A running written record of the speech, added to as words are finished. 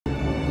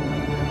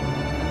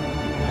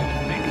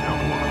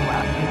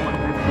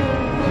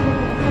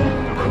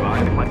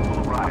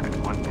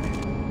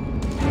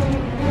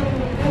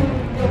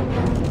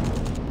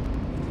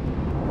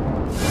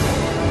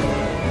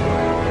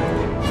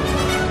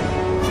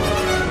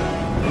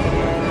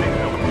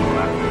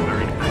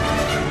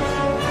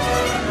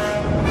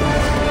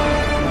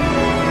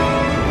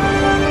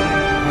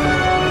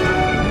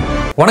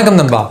வணக்கம்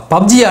நண்பா.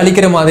 PUBG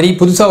அழிக்கிற மாதிரி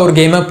புதுசா ஒரு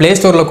கேமை பிளே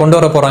ஸ்டோர்ல கொண்டு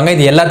வர போறாங்க.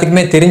 இது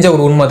எல்லாத்துக்குமே தெரிஞ்ச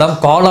ஒரு உண்மைதான்.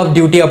 கால் ஆஃப்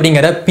டியூட்டி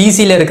அப்படிங்கிற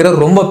பிசில இருக்கிற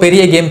ரொம்ப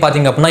பெரிய கேம்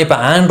பாத்தீங்க அப்படின்னா இப்ப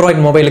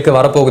ஆண்ட்ராய்டு மொபைலுக்கு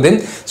வரப்போகுது.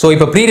 சோ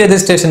இப்ப ப்ரீ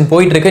ரெஜிஸ்ட்ரேஷன்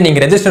போயிட்டு இருக்கு.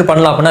 நீங்க ரெஜிஸ்டர்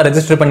பண்ணலாம் அப்படின்னா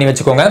ரெஜிஸ்டர் பண்ணி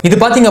வச்சுக்கோங்க. இது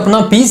பாத்தீங்க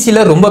அப்படின்னா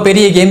பிசில ரொம்ப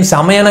பெரிய கேம்,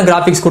 செமையான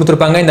கிராபிக்ஸ்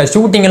கொடுத்திருப்பாங்க. இந்த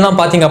ஷூட்டிங் எல்லாம்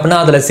பாத்தீங்க அப்படின்னா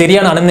அதுல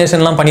சரியான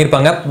அனிமேஷன் எல்லாம்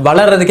பண்ணிருப்பாங்க.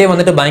 வளர்றதுக்கே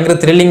வந்துட்டு பயங்கர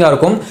த்ரில்லிங்கா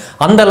இருக்கும்.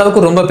 அந்த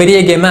அளவுக்கு ரொம்ப பெரிய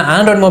கேம்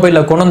ஆண்ட்ராய்டு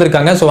மொபைல்ல கொண்டு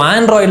வந்திருக்காங்க. சோ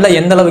ஆண்ட்ராய்டுல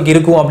எந்த அளவுக்கு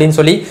இருக்கும் அப்படின்னு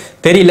சொல்லி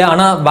தெரியல.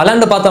 ஆனா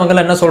விளையாண்டு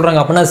பார்த்தவங்க என்ன சொல்றாங்க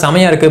அப்படின்னா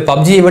செமையா இருக்கு,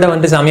 பப்ஜியை விட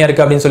வந்துட்டு செமையா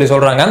இருக்கு அப்படின்னு சொல்லி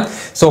சொல்றாங்க.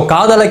 சோ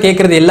காதால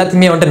கேட்கறது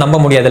எல்லாத்தையுமே வந்துட்டு நம்ப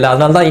முடியாதுல்ல.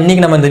 அதனால தான்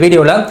இன்னைக்கு நம்ம இந்த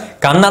வீடியோல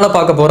கண்ணால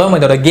பார்க்க போறோம்.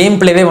 இதோட கேம்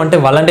பிளேவே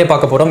வந்துட்டு விளையாண்டே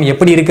பார்க்க போறோம்.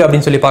 எப்படி இருக்கு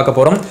அப்படின்னு சொல்லி பார்க்க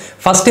போறோம்.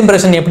 ஃபர்ஸ்ட்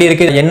இம்ப்ரெஷன் எப்படி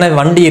இருக்கு, என்ன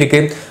வண்டி இருக்கு,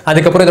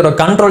 அதுக்கப்புறம் இதோட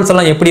கண்ட்ரோல்ஸ்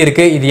எல்லாம் எப்படி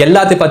இருக்கு, இது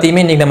எல்லாத்தையும்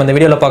பத்தியுமே இன்னைக்கு நம்ம இந்த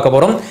வீடியோல பார்க்க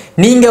போறோம்.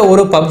 நீங்க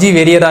ஒரு பப்ஜி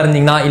வெறியரா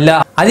இருந்தீங்கன்னா இல்ல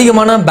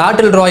அதிகமான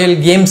பேட்டில் ராயல்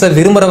கேம்ஸ்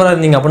விரும்புறவரா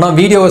இருந்தீங்க அப்படின்னா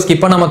வீடியோவை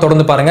ஸ்கிப் பண்ணாம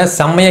தொடர்ந்து பாருங்க.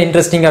 செம்மையா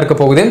இன்ட்ரெஸ்டிங்கா இருக்க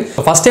போகுது.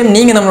 ஃபர்ஸ்ட் டைம்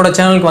நீங்க நம்மளோட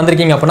சேனலுக்கு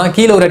வந்திருக்கீங்க அப்படின்னா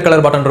கீழே ஒரு ரெட்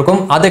கலர் பட்டன்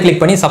இருக்கும். அதை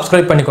கிளிக் பண்ணி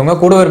சப்ஸ்கிரைப் பண்ணிக்கோங்க.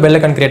 கூட ஒரு பெல்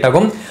ஐகான் கிரியேட்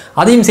ஆகும்.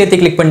 அதையும்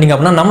சேர்த்து கிளிக் பண்ணீங்க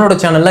அப்படின்னா நம்மளோட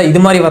சேனல்ல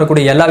இது மாதிரி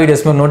வரக்கூடிய எல்லா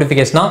வீடியோஸுமே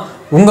நோட்டிபிகேஷனா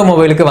உங்க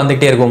மொபைலுக்கு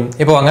வந்துகிட்டே இருக்கும்.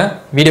 இப்போ வாங்க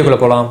வீடியோக்குள்ள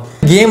போலாம்.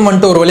 கேம்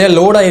வந்துட்டு ஒரு வழியா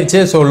லோட் ஆயிருச்சு.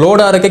 ஸோ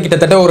லோட் ஆகிறதுக்கு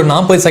கிட்டத்தட்ட ஒரு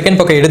 40 செகண்ட்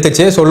பக்கம்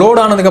எடுத்துச்சு. ஸோ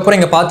லோட் ஆனதுக்கு அப்புறம்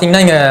இங்க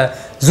பாத்தீங்கன்னா இங்க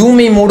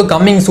ஜூமி மூடு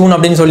கம்மிங் சூன்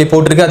அப்படின்னு சொல்லி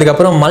போட்டிருக்கு.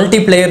 அதுக்கப்புறம் மல்டி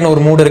பிளேயர்னு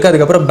ஒரு மூடு இருக்கு.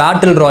 அதுக்கப்புறம்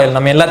பேட்டில் ராயல்,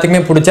 நம்ம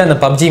எல்லாத்துக்குமே பிடிச்ச அந்த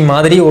பப்ஜி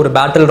மாதிரி ஒரு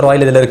பேட்டில்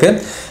ராயல் இதுல இருக்கு.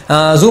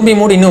 ஜூமி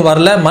மூட் இன்னும்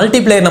வரல. மல்டி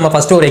பிளேயர் நம்ம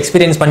ஃபர்ஸ்ட் ஒரு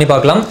எக்ஸ்பீரியன்ஸ் பண்ணி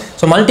பார்க்கலாம்.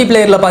 ஸோ மல்டி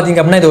பிளேயர்ல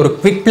பாத்தீங்க அப்படின்னா இது ஒரு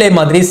குவிக் பிளே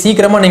மாதிரி,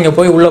 சீக்கிரமா நீங்க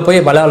போய் உள்ள போய்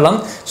விளையாடலாம்.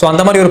 ஸோ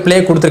அந்த மாதிரி ஒரு பிளே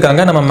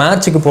கொடுத்துருக்காங்க. நம்ம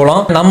மேட்சுக்கு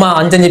போகலாம். நம்ம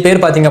 5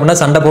 பேர் பாத்தீங்க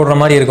அப்படின்னா சண்டை போடுற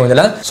மாதிரி இருக்கும்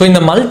இதுல. ஸோ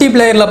இந்த மல்டி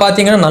பிளேயர்ல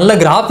பாத்தீங்கன்னா நல்ல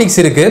கிராபிக்ஸ்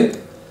இருக்கு.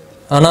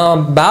 ஆனால்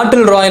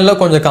பேட்டில் ராயலில்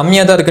கொஞ்சம்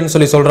கம்மியாக தான் இருக்குன்னு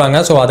சொல்லி சொல்கிறாங்க.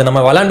 ஸோ அதை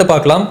நம்ம விளையாண்டு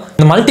பார்க்கலாம்.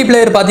 இந்த மல்டி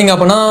பிளேயர் பார்த்தீங்க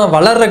அப்படின்னா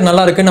வளர்றதுக்கு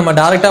நல்லா இருக்குது. நம்ம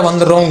டேரெக்டாக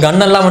வந்துடுறோம்.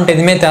 கன்னெல்லாம் வந்துட்டு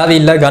எதுவுமே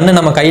தேவையில்லை. கன்று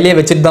நம்ம கையிலே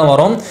வச்சுட்டு தான்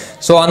வரோம்.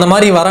 ஸோ அந்த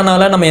மாதிரி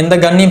வரனால நம்ம எந்த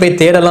கன்னையும் போய்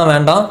தேடலாம்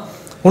வேண்டாம்.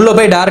 உள்ளே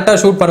போய்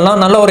டேரெக்டாக ஷூட்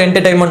பண்ணலாம். நல்ல ஒரு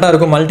என்டர்டைன்மெண்ட்டாக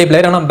இருக்கும் மல்டி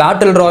பிளேயர். ஆனால்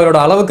பேட்டில்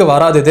ராயலோட அளவுக்கு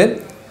வராது இது.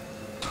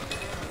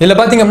 இதில்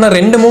பார்த்தீங்க அப்படின்னா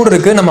 2 மூட்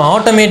இருக்குது. நம்ம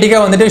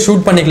ஆட்டோமேட்டிக்காக வந்துட்டு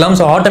ஷூட் பண்ணிக்கலாம்.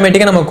 ஸோ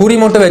ஆட்டோமேட்டிக்காக நம்ம குறி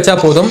மட்டும் வச்சா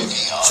போதும்,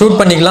 ஷூட்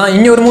பண்ணிக்கலாம்.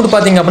 இன்னொரு மூட்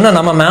பார்த்தீங்க அப்படின்னா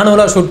நம்ம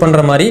மேனுவலாக ஷூட்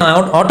பண்ணுற மாதிரி.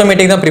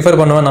 ஆட்டோமேட்டிக் தான் ப்ரிஃபர்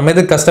பண்ணுவேன். நம்ம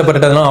எதுக்கு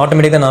கஷ்டப்பட்டதுனால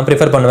ஆட்டோமேட்டிக் தான் நான்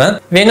ப்ரிஃபர் பண்ணுவேன்.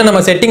 வேணும்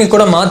நம்ம செட்டிங்ஸ்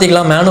கூட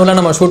மாற்றிக்கலாம். மேனுவலாக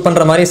நம்ம ஷூட்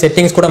பண்ணுற மாதிரி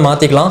செட்டிங்ஸ் கூட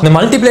மாற்றிக்கலாம். இந்த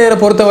மல்டி பிளேயரை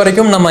பொறுத்த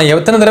வரைக்கும் நம்ம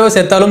எத்தனை தடவை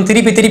செத்தாலும்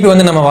திருப்பி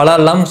வந்து நம்ம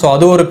விளாடலாம். ஸோ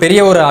அது ஒரு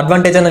பெரிய ஒரு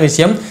அட்வான்டேஜான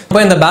விஷயம்.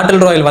 இப்போ இந்த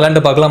பேட்டில் ராயல்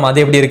விளையாண்டு பார்க்கலாம்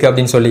அது எப்படி இருக்குது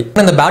அப்படின்னு சொல்லி.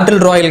 இந்த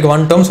பேட்டில் ராயலுக்கு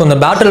வந்துட்டோம். ஸோ இந்த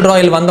பேட்டில்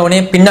ராயல்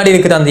வந்தோடனே பின்னாடி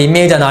இருக்கிற அந்த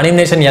இமேஜ், அந்த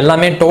அனிமேஷன்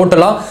எல்லாமே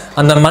டோட்டலாக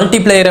அந்த மல்டி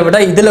பிளேயரை விட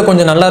இதுல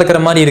கொஞ்சம் நல்லா இருக்கிற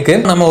மாதிரி இருக்கு.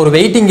 நம்ம ஒரு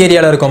வெயிட்டிங்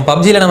ஏரியால இருக்கோம்.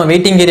 பப்ஜில நம்ம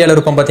வெயிட்டிங் ஏரியால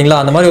இருக்கோம் பாத்தீங்களா,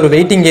 அந்த மாதிரி ஒரு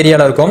வெயிட்டிங்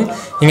ஏரியால இருக்கும்.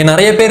 இங்க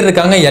நிறைய பேர்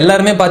இருக்காங்க.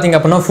 எல்லாருமே பாத்தீங்க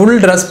அப்படின்னா ஃபுல்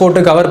ட்ரெஸ் போட்டு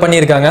கவர்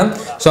பண்ணியிருக்காங்க.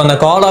 ஸோ அந்த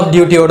கால் ஆஃப்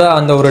டியூட்டியோட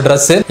அந்த ஒரு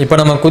ட்ரெஸ். இப்போ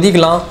நம்ம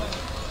குதிக்கலாம்.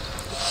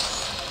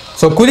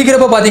 ஸோ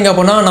குதிக்கிறப்ப பார்த்தீங்க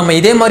அப்படின்னா நம்ம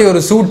இதே மாதிரி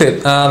ஒரு சூட்டு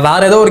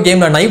வேற ஏதோ ஒரு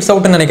கேம்ல நைஃப்ஸ்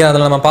அவுட்னு நினைக்கிறேன்,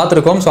 அதில் நம்ம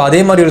பார்த்துருக்கோம். ஸோ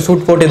அதே மாதிரி ஒரு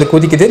சூட் போட்டு இது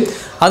குதிக்குது.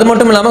 அது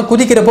மட்டும் இல்லாமல்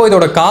குதிக்கிறப்போ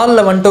இதோட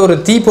காலில் வந்துட்டு ஒரு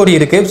தீப்பொறி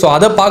இருக்கு. ஸோ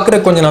அதை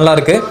பார்க்குறதுக்கு கொஞ்சம் நல்லா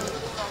இருக்கு.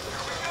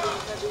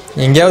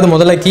 எங்கேயாவது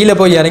முதல்ல கீழே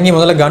போய் இறங்கி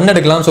முதல்ல கன்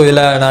எடுக்கலாம். ஸோ இதில்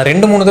நான்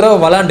 2-3 தடவை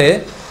விளாண்டு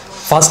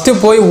ஃபஸ்ட்டு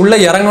போய் உள்ளே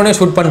இறங்கினோடனே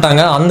ஷூட்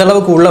பண்ணிட்டாங்க. அந்த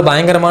அளவுக்கு உள்ள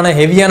பயங்கரமான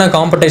ஹெவியான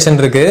காம்படிஷன்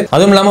இருக்கு.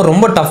 அதுவும் இல்லாமல்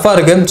ரொம்ப டஃப்பாக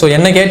இருக்கு. ஸோ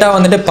என்ன கேட்டால்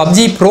வந்துட்டு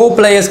பப்ஜி ப்ரோ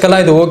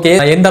பிளேயர்ஸ்க்கெல்லாம் இது ஓகே.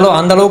 அந்த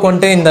அளவுக்கு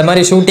வந்துட்டு இந்த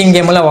மாதிரி ஷூட்டிங்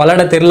கேம் எல்லாம்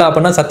விளையாட தெரியல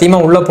அப்படின்னா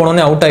சத்தியமாக உள்ளே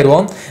போனோன்னே அவுட்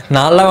ஆயிடுவோம்.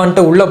 நான்லாம்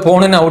வந்துட்டு உள்ளே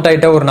போனோன்னு அவுட்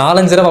ஆயிட்டேன். ஒரு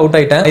 4-5 தடவை அவுட்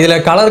ஆயிட்டேன். இதில்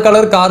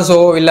கலர்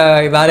கார்ஸோ இல்லை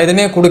வேற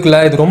எதுவுமே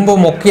கொடுக்கல. இது ரொம்ப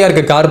மொக்கையாக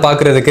இருக்கு கார்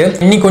பார்க்கறதுக்கு.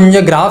 இன்னும்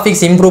கொஞ்சம்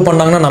கிராஃபிக்ஸ் இம்ப்ரூவ்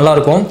பண்ணாங்கன்னா நல்லா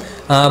இருக்கும்.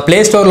 பிளே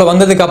ஸ்டோரில்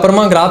வந்ததுக்கு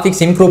அப்புறமா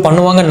கிராஃபிக்ஸ் இம்ப்ரூவ்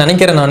பண்ணுவாங்கன்னு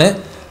நினைக்கிறேன் நான்.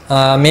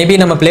 மேபி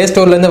நம்ம பிளே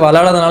ஸ்டோர்லேருந்து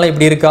விளையாடாதனால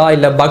இப்படி இருக்கா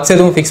இல்லை பக்ஸ்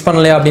எதுவும் ஃபிக்ஸ்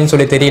பண்ணலையா அப்படின்னு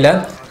சொல்லி தெரியல.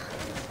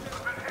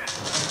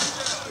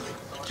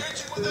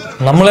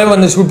 நம்மளே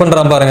வந்து ஷூட்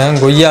பண்ணுறான் பாருங்க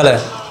கொய்யால.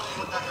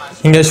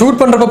 இங்கே ஷூட்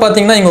பண்ணுறப்ப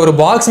பார்த்தீங்கன்னா இங்கே ஒரு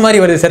பாக்ஸ்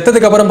மாதிரி வருது.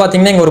 செத்ததுக்கு அப்புறம்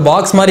பார்த்தீங்கன்னா இங்கே ஒரு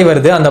பாக்ஸ் மாதிரி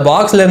வருது. அந்த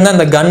பாக்ஸ்ல இருந்து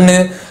அந்த கன்னு,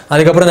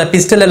 அதுக்கப்புறம் அந்த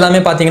பிஸ்டல்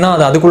எல்லாமே பார்த்தீங்கன்னா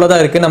அது அதுக்குள்ளே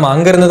தான் இருக்குது. நம்ம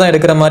அங்கேருந்து தான்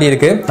எடுக்கிற மாதிரி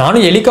இருக்குது.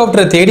 நானும்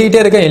ஹெலிகாப்டரை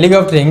தேடிக்கிட்டே இருக்கேன்.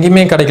 ஹெலிகாப்டர்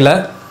எங்கேயுமே கிடைக்கல.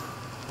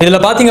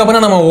 இதில் பார்த்தீங்க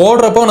அப்படின்னா நம்ம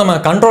ஓடுறப்போ நம்ம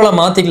கண்ட்ரோலை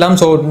மாற்றிக்கலாம்.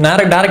 ஸோ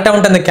டேரெக்டாக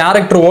வந்துட்டு அந்த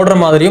கேரக்டர் ஓடுற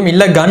மாதிரியும்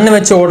இல்லை கன்று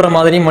வச்சு ஓடுற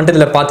மாதிரியும் வந்துட்டு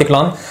இதில்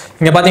பார்த்துக்கலாம்.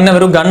 இங்கே பார்த்தீங்கன்னா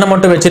வெறும் கன்னை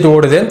மட்டும் வச்சுட்டு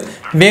ஓடுது.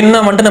 வேணும்னா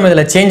வந்துட்டு நம்ம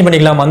இதில் சேஞ்ச்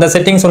பண்ணிக்கலாம். அந்த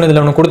செட்டிங்ஸ் ஒன்று இதில்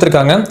ஒன்று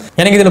கொடுத்துருக்காங்க.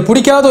 எனக்கு இதில்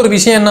பிடிக்காத ஒரு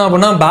விஷயம் என்ன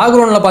அப்படின்னா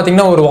பேக்ரவுண்டில்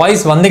பார்த்தீங்கன்னா ஒரு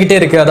வாய்ஸ் வந்துகிட்டே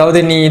இருக்கு. அதாவது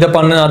நீ இதை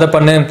பண்ணு அதை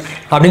பண்ணு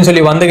அப்படின்னு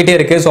சொல்லி வந்துகிட்டே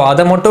இருக்கு. ஸோ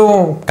அதை மட்டும்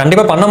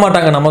கண்டிப்பாக பண்ண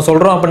மாட்டாங்க. நம்ம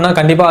சொல்கிறோம் அப்படின்னா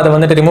கண்டிப்பாக அதை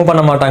வந்துட்டு ரிமூவ்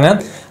பண்ண மாட்டாங்க.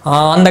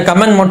 அந்த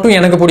கமெண்ட் மட்டும்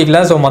எனக்கு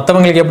பிடிக்கல. ஸோ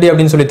மற்றவங்களுக்கு எப்படி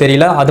அப்படின்னு சொல்லி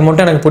தெரியல. அது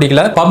மட்டும் எனக்கு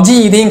பிடிக்கல. பப்ஜி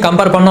இதையும்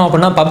கம்பேர் பண்ணோம்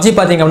அப்படின்னா பப்ஜி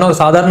பார்த்தீங்க அப்படின்னா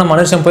ஒரு சாதாரண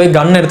மனுஷன் போய்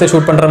கன் எடுத்து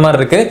ஷூட் பண்ணுற மாதிரி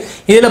இருக்கு.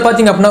 இதில்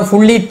பார்த்தீங்க அப்படின்னா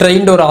ஃபுல்லி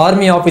ட்ரெயின்ட் ஒரு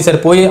ஆர்மி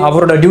ஆஃபீஸர் போய்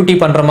அவரோட டியூட்டி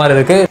பண்ணுற மாதிரி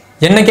இருக்கு.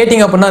 என்ன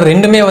கேட்டிங்க அப்படின்னா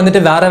ரெண்டுமே வந்துட்டு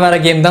வேற வேற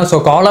கேம் தான். ஸோ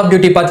கால் ஆஃப்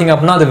டியூட்டி பார்த்தீங்க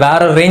அப்படின்னா அது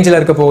வேற ரேஞ்சில்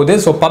இருக்க போகுது.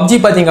 ஸோ பப்ஜி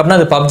பார்த்தீங்க அப்படின்னா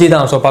அது பப்ஜி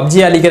தான். So PUBG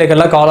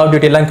அழிக்கிறதுக்கெல்லாம் call of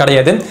duty எல்லாம்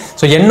கிடையாது.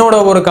 ஸோ என்னோட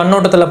ஒரு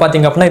கண்ணோட்டத்தில்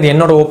பார்த்தீங்க அப்படின்னா இது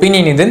என்னோட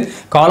ஒப்பீனியன். இது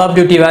கால் ஆஃப்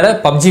டியூட்டி வேற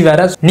பப்ஜி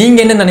வேற. நீங்க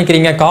என்ன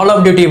நினைக்கிறீங்க? கால்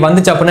ஆஃப் டியூட்டி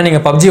வந்துச்சு அப்படின்னா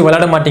நீங்க பப்ஜி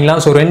விளையாட மாட்டீங்களா?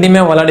 ஸோ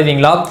ரெண்டுமே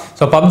விளையாடுவீங்களா?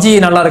 ஸோ பப்ஜி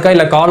நல்லா இருக்கா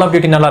இல்ல கால் ஆஃப்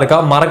டியூட்டி நல்லா இருக்கா?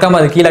 மறக்காம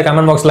அது கீழே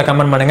கமெண்ட் பாக்ஸ்ல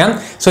கமெண்ட் பண்ணுங்க.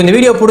 ஸோ இந்த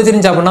வீடியோ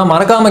பிடிச்சிருந்துச்சு அப்படின்னா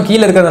மறக்காம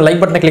கீழே இருக்கிற அந்த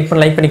லைக் பட்டனை கிளிக்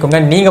பண்ணி லைக்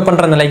பண்ணிக்கோங்க. நீங்க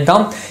பண்ற அந்த லைக்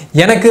தான்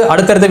எனக்கு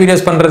அடுத்தடுத்த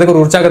வீடியோஸ் பண்றதுக்கு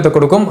ஒரு உற்சாகத்தை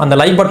கொடுக்கும். அந்த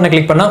லைக் பட்டனை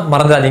கிளிக் பண்ண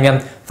மறந்துடாதீங்க.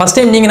 ஃபர்ஸ்ட்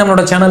டைம் நீங்க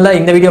நம்மளோட சேனல்ல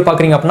இந்த வீடியோ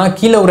பாக்குறீங்க அப்படின்னா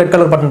கீழே ஒரு ரெட்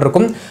கலர் பட்டன்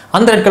இருக்கும்.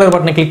 அந்த ரெட் கலர்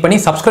பட்டனை கிளிக் பண்ணி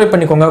சப்ஸ்கிரைப்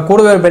பண்ணிக்கோங்க.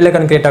 கூடவே பெல்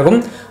ஐகான் கிரியேட் ஆகும்.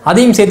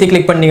 அதையும் சேர்த்து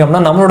கிளிக் பண்ணீங்க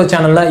அப்படின்னா நம்மளோட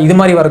சேனல்ல இது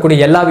மாதிரி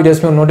வரக்கூடிய எல்லா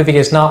வீடியோஸுமே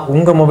நோட்டிபிகேஷனா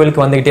உங்க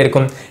மொபைலுக்கு வந்துகிட்டே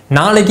இருக்கும்.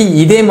 நாளைக்கு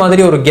இதே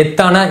மாதிரி ஒரு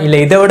கெத்தான இல்ல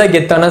இதை விட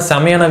கெத்தான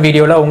செமையான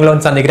வீடியோல உங்களை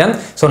வந்து சந்திக்கிறேன்.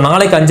 ஸோ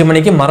நாளைக்கு 5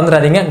 மணிக்கு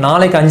மறந்துடாதீங்க.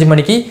 நாளைக்கு 5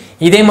 மணிக்கு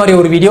இதே மாதிரி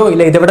ஒரு வீடியோ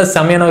இல்ல இதை விட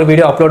செமையான ஒரு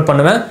வீடியோ அப்லோட்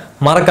பண்ணுவேன்.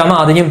 மறக்காம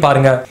அதையும்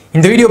பாருங்க.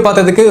 இந்த வீடியோ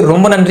பார்த்ததுக்கு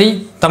ரொம்ப நன்றி.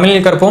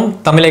 தமிழில் கற்போம்,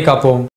 தமிழை காப்போம்.